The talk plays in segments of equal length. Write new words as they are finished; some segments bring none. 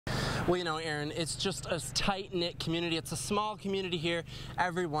Well, you know, Aaron, it's just a tight-knit community. It's a small community here.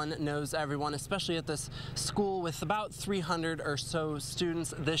 Everyone knows everyone, especially at this school with about 300 or so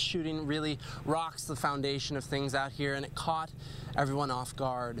students. This shooting really rocks the foundation of things out here, and it caught everyone off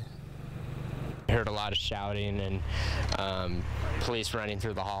guard. I heard a lot of shouting and police running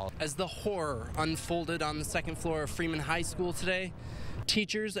through the hall. As the horror unfolded on the second floor of Freeman High School today,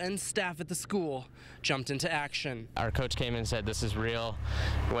 teachers and staff at the school jumped into action. Our coach came in and said, "This is real."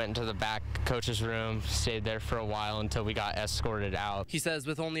 Went into the back coach's room, stayed there for a while until we got escorted out. He says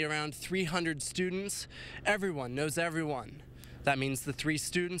with only around 300 students, everyone knows everyone. That means the 3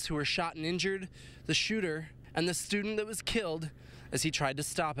 students who were shot and injured, the shooter, and the student that was killed as he tried to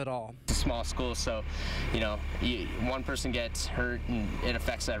stop it all. It's a small school, so, you know, one person gets hurt and it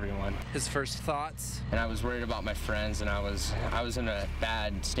affects everyone. His first thoughts? And I was worried about my friends, and I was in a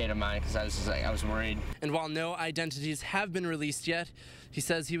bad state of mind because I was worried. And while no identities have been released yet, he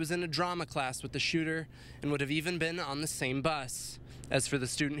says he was in a drama class with the shooter and would have even been on the same bus. As for the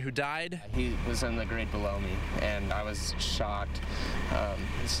student who died, he was in the grade below me, and I was shocked.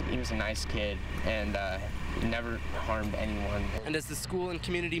 He was a nice kid, and never harmed anyone. And as the school and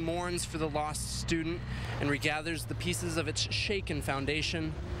community mourns for the lost student and regathers the pieces of its shaken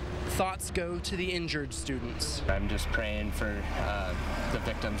foundation, thoughts go to the injured students. I'm just praying for the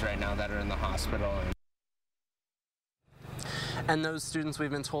victims right now that are in the hospital. And those students, we've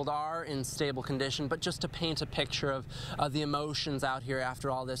been told, are in stable condition. But just to paint a picture of the emotions out here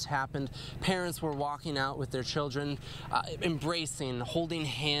after all this happened, parents were walking out with their children, embracing, holding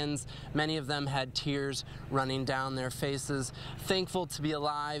hands. Many of them had tears running down their faces, thankful to be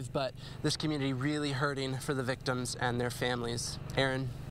alive, but this community really hurting for the victims and their families. Aaron?